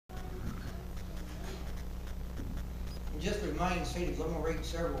just remain seated. I'm going to read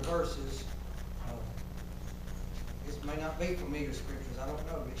several verses. This may not be familiar scriptures. I don't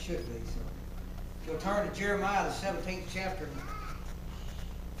know, but it should be. So, if you'll turn to Jeremiah, the 17th chapter,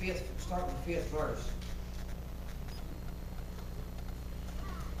 start with the 5th verse.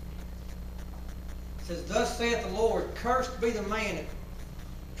 It says, "Thus saith the Lord, cursed be the man that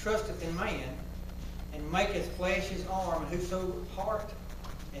trusteth in man, and maketh flesh his arm, and whose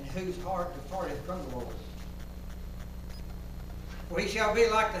heart departeth from the Lord. For he shall be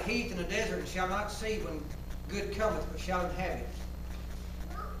like the heath in the desert, and shall not see when good cometh, but shall inhabit it.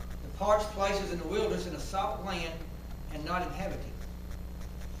 The parched places in the wilderness, in a salt land, and not inhabited.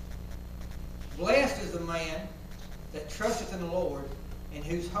 Blessed is the man that trusteth in the Lord, in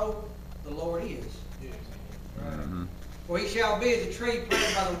whose hope the Lord is. Mm-hmm. For he shall be as a tree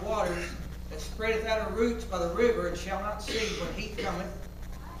planted by the waters, that spreadeth out her roots by the river, and shall not see when heat cometh.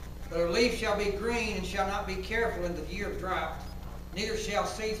 But her leaf shall be green, and shall not be careful in the year of drought, neither shall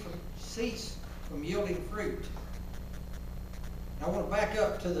cease from yielding fruit." Now I want to back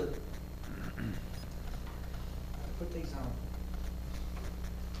up to the... put these on.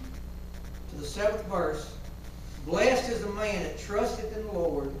 To the 7th verse. "Blessed is the man that trusteth in the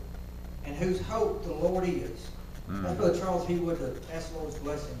Lord, and whose hope the Lord is." That's Brother Charles, he would ask the Lord's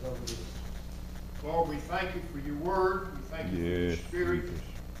blessings over this. Lord, we thank you for your word. We thank you for your spirit.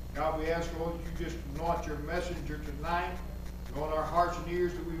 God, we ask, Lord, that you just anoint your messenger tonight. Anoint our hearts and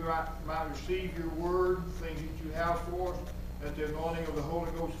ears that we might receive your word, things that you have for us. Let the anointing of the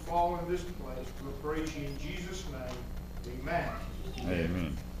Holy Ghost fall in this place. We praise you in Jesus' name. Amen.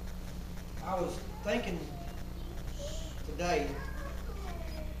 Amen. I was thinking today,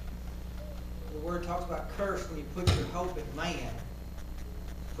 the word talks about curse when you put your hope in man,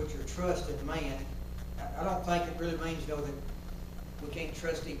 put your trust in man. I don't think it really means, that we can't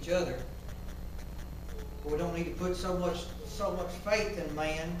trust each other. But we don't need to put so much faith in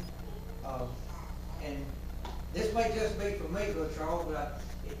man. And this may just be for me, Brother Charles, but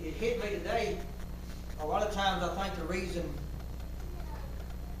it hit me today. A lot of times I think the reason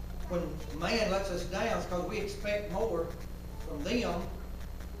when man lets us down is because we expect more from them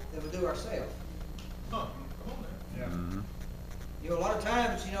than we do ourselves. Huh. Come on there. Yeah. Mm-hmm. You know, a lot of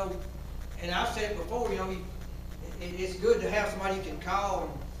times, and I've said it before, it's good to have somebody you can call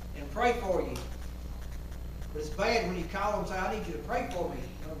and pray for you. But it's bad when you call them and say, "I need you to pray for me.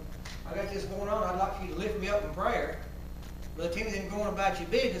 I got this going on. I'd like for you to lift me up in prayer." But Timothy, then going about your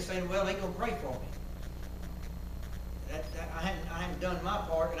business saying, "Well, they're going to pray for me." I hadn't done my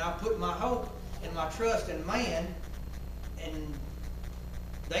part, and I put my hope and my trust in man, and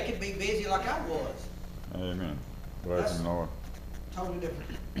they could be busy like I was. Amen. Bless the Lord. Totally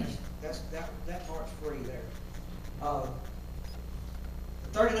different. That part's free there. The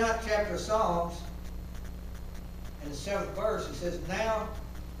 39th chapter of Psalms, in the 7th verse, it says, now,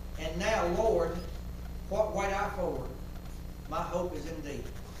 Lord, what wait I for? My hope is in thee."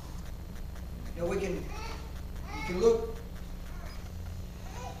 You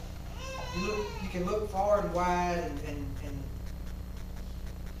can look far and wide, and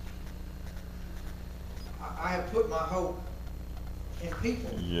I have put my hope in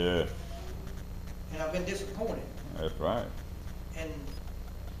people. Yeah. And I've been disappointed. That's right. And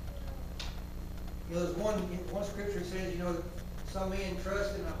there's one scripture says, some men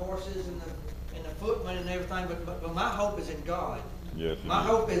trust in the horses and the footmen and everything, but my hope is in God. Yes. My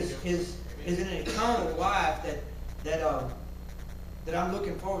hope is in an eternal life that I'm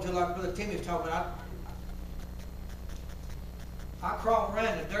looking forward to. Like Brother Timmy was talking about, I crawl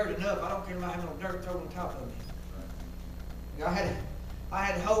around in the dirt enough. I don't care about having no dirt thrown on top of me. I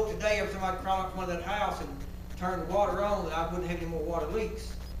had hope today every time I crawl up front of that house and turn the water on that I wouldn't have any more water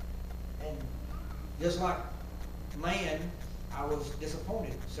leaks. And just like man, I was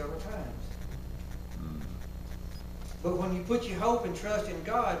disappointed several times. But when you put your hope and trust in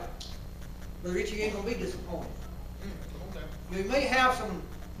God, Brother Richie, you ain't gonna be disappointed. You may have some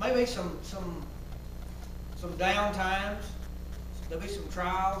down times. There'll be some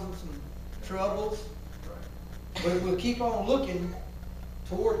trials and some troubles. But we'll keep on looking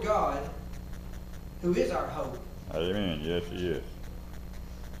toward God, who is our hope. Amen. Yes, He is.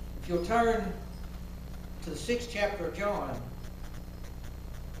 If you'll turn to the 6th chapter of John.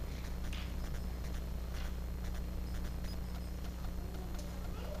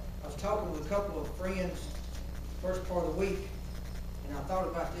 I was talking with a couple of friends first part of the week, and I thought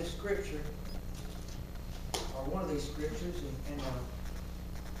about this scripture, or one of these scriptures, and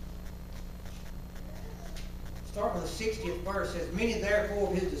starting with the 60th verse, says, "Many therefore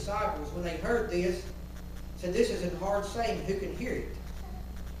of his disciples, when they heard this, said, This is a hard saying, who can hear it?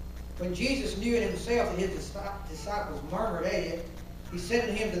 When Jesus knew in himself that his disciples murmured at it, he said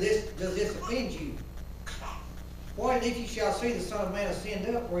to him, Does this offend you? Why, if you shall see the Son of Man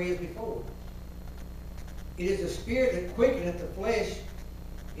ascend up where he is before? It is the Spirit that quickeneth, the flesh.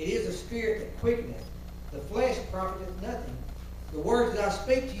 It is the Spirit that quickeneth. The flesh profiteth nothing. The words that I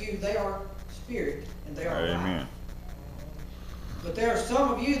speak to you, they are spirit, and they are Amen. life. But there are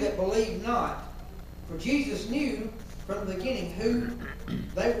some of you that believe not. For Jesus knew from the beginning who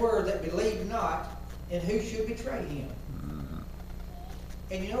they were that believed not, and who should betray him.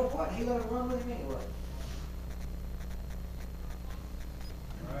 And you know what? He let them run with him anyway.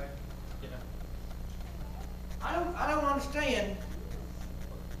 Right. I don't understand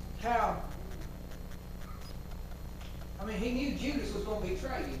how. I mean, he knew Judas was going to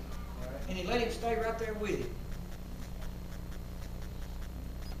betray him, and he let him stay right there with him.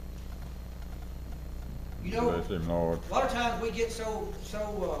 You know, Bless him, Lord. a lot of times we get so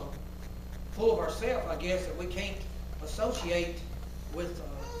full of ourselves, I guess, that we can't associate with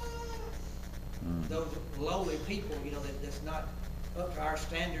those lowly people, you know, that's not up to our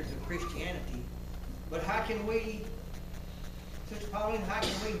standards of Christianity. But how can we, Sister Pauline, how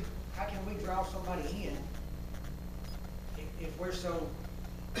can we draw somebody in if we're so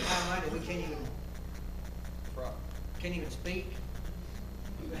high-minded we can't even speak?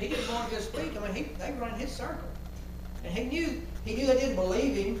 He didn't want to just speak. I mean, they run in his circle, and he knew they didn't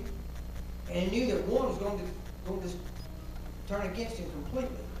believe him, and he knew that one was going to turn against him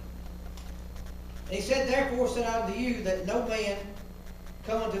completely. And he said, Therefore said I unto you that no man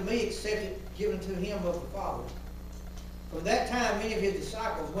come unto me except it given to him of the Father. From that time many of his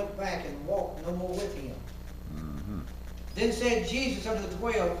disciples went back and walked no more with him. Then said Jesus unto the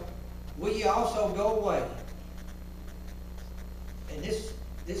 12, Will ye also go away? And this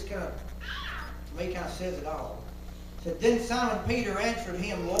kind of, to me, kind of says it all. It said, Then Simon Peter answered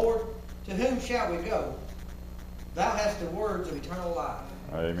him, Lord, to whom shall we go? Thou hast the words of eternal life.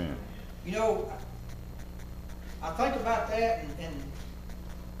 Amen. You know, I think about that, and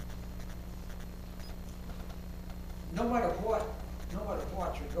no matter what you're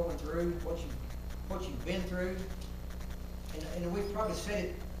going through, what you've been through, and we've probably said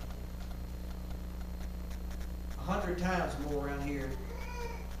it 100 times more around here.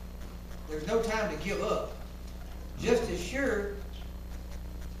 There's no time to give up. Just as sure,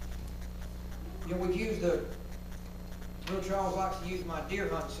 you know, we've used Bill Charles likes to use my deer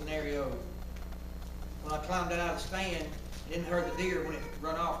hunt scenario. When I climbed out of the stand, I didn't hurt the deer when it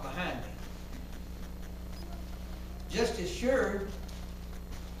run off behind me. Just as sure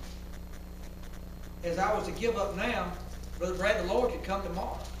as I was to give up now, Brother Brad, the Lord could come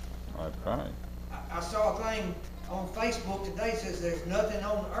tomorrow. That's right. I saw a thing on Facebook today that says there's nothing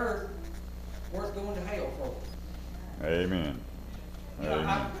on earth worth going to hell for. Amen. You know,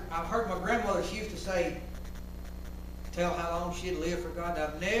 Amen. I've heard my grandmother, she used to say, tell how long she'd lived for God.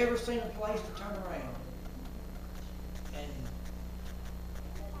 I've never seen a place to turn around. And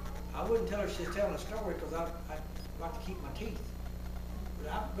I wouldn't tell her she's telling a story because I like to keep my teeth.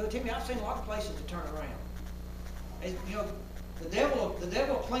 But Timmy, I've seen a lot of places to turn around. And, you know, the devil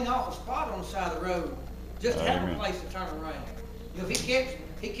will clean off a spot on the side of the road just to have a place to turn around. You know, if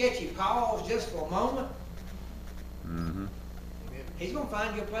he catch you pause just for a moment, he's going to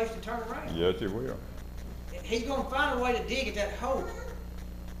find you a place to turn around. Yes, he will. He's going to find a way to dig at that hole.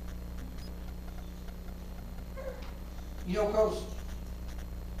 You know, because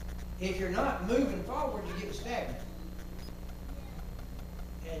if you're not moving forward, you get stagnant.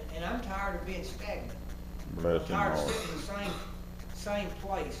 And I'm tired of being stagnant. Bless I'm him, tired of Lord. sitting in the same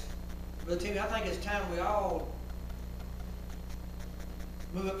place. But Timmy, I think it's time we all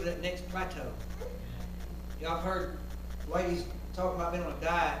move up to that next plateau. You know, I've heard ladies talking about being on a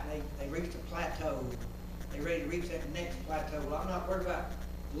diet, and they reached a plateau. They're ready to reach that next plateau. Well, I'm not worried about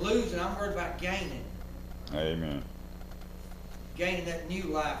losing. I'm worried about gaining. Amen. Gaining that new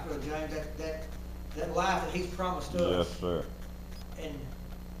life, Brother James, that life that He's promised us. Yes, sir. And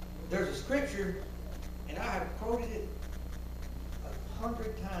there's a scripture, and I have quoted it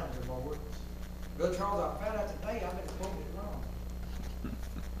 100 times or more. Brother Charles, I found out today I've been quoting it wrong.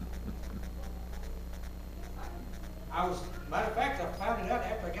 Matter of fact, I found it out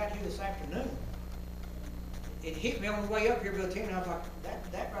after I got here this afternoon. It hit me on the way up here, Brother Tim, and I was like,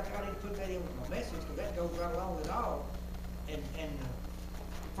 that right there, I need to put that in with my message, because that goes right along with it all. And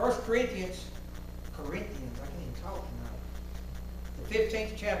 1 Corinthians, I can't even talk tonight. The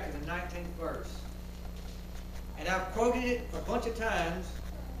 15th chapter, the 19th verse. And I've quoted it a bunch of times,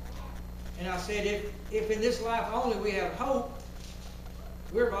 and I said, if in this life only we have hope,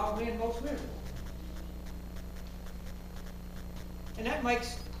 we're of all men most miserable. And that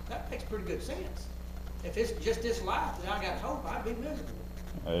makes That makes pretty good sense. If it's just this life that I got hope, I'd be miserable.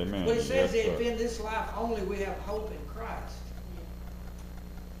 Amen. But it says Yes, that if sir. in this life only we have hope in Christ.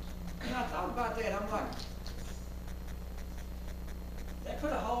 And I thought about that, I'm like, that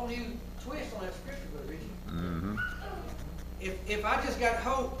put a whole new twist on that scripture, Brother Richie. Mm-hmm. If I just got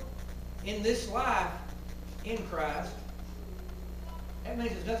hope in this life in Christ, that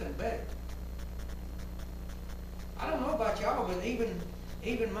means there's nothing better. I don't know about y'all, but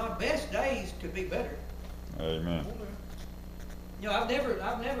even my best days could be better. Amen. You know, I've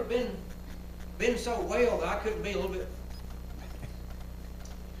never been so well that I couldn't be a little bit.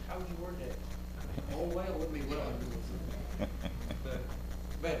 How would you word that? Oh, well would be well.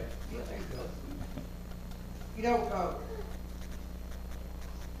 Better. Yeah, there you go. You know,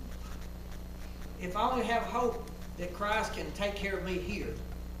 if I only have hope that Christ can take care of me here,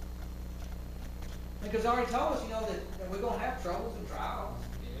 because He already told us, you know, that we're going to have troubles and trials.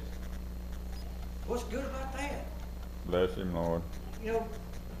 What's good about that? Bless him, Lord. You know,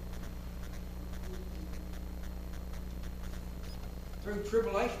 through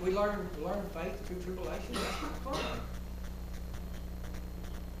tribulation, we learn faith through tribulation. That's not fun.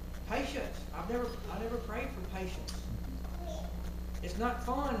 Patience. I never prayed for patience. It's not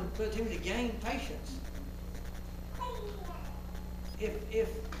fun for Timothy to gain patience.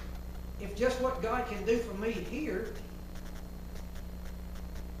 If just what God can do for me here,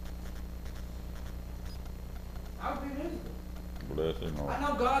 I would be miserable. Bless him, Lord. I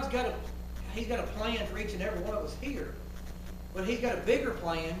know He's got a plan for each and every one of us here, but He's got a bigger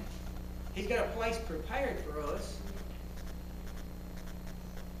plan. He's got a place prepared for us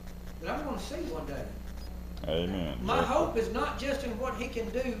that I'm going to see one day. Amen. My Yes, hope sir. is not just in what He can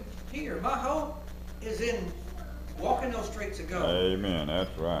do here. My hope is in walking those streets of gold. Amen.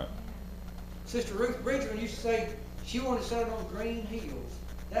 That's right. Sister Ruth Bridgman used to say she wanted to sit on green hills.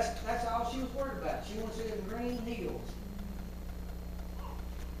 That's all she was worried about. She wanted to sit in green hills.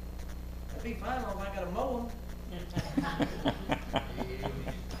 That'd be fine if I got to mow them.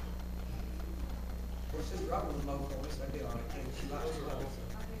 Well, Sister Robin was mowing for me, so that'd be all right too. She likes to mow.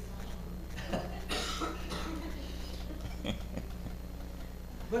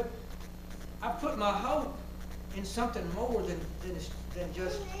 But I put my hope in something more than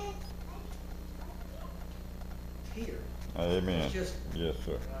just here. Amen. It's just Yes,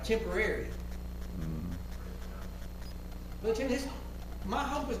 sir. temporary. Mm-hmm. But Tim, my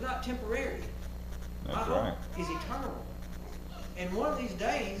hope is not temporary. My That's hope right. is eternal. And one of these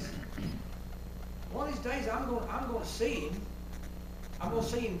days, I'm going to see Him. I'm going to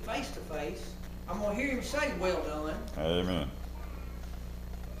see Him face to face. I'm going to hear Him say, "Well done." Amen.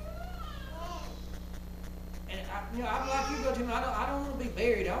 And I'm like you, Brother Tim. I don't want to be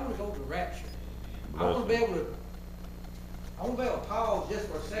buried. I want to go to the rapture. I want to be Bless able to. I want to be able to pause just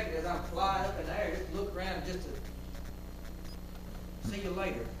for a second as I'm flying up in the air, just look around, just to see you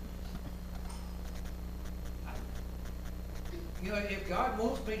later. You know, if God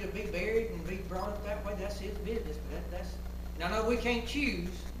wants me to be buried and be brought up that way, that's His business. But that's. And I know we can't choose,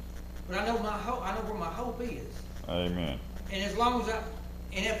 but I know my hope. I know where my hope is. Amen. And as long as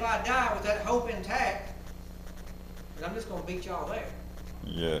if I die with that hope intact, then I'm just going to beat y'all there.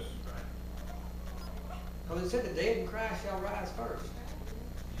 Yes. Because it said the dead in Christ shall rise first.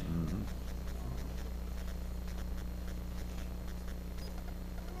 Mm-hmm.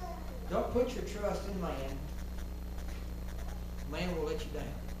 Don't put your trust in man. Man will let you down.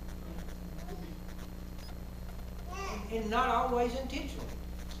 And not always intentionally.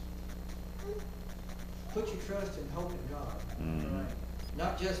 Put your trust and hope in God. Mm-hmm.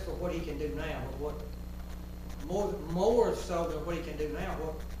 Not just for what He can do now, but more so than what He can do now,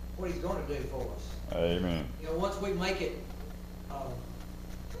 what He's going to do for us. Amen. You know, once we make it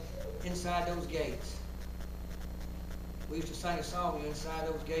inside those gates. We used to sing a song, you know, inside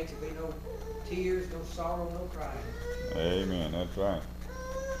those gates there'd be no tears, no sorrow, no crying. Amen. That's right.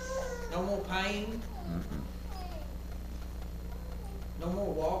 No more pain. Mm-mm. No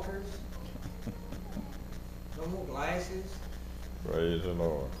more walkers. No more glasses. Praise the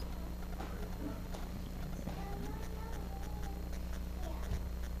Lord.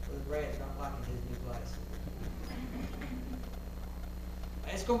 Brother Brad's not liking his new glasses.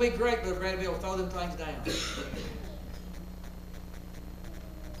 It's going to be great, Brother Brad, to be able to throw them things down.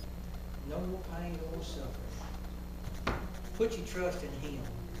 No more pain, no more suffering. Put your trust in Him.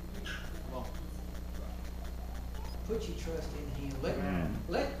 Put your trust in Him.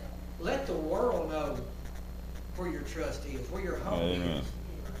 Let the world know where your trust is, where your hope Amen. is.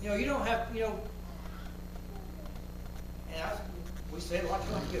 You know, you don't have, you know, and we said a lot of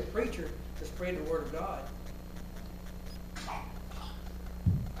times to be a preacher to spread the Word of God.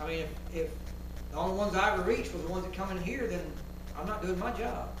 I mean, if the only ones I ever reached was the ones that come in here, then I'm not doing my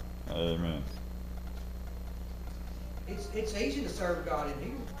job. Amen. It's easy to serve God in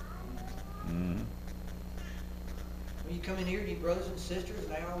here. Mm-hmm. When you come in here, and you brothers and sisters,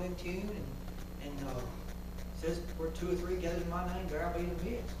 and they all in tune, and says, where 2 or 3 gathered in my name, there I'll be in the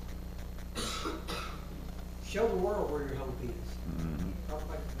midst. Show the world where your hope is. Mm-hmm. Talk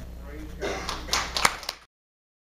like that. Praise God.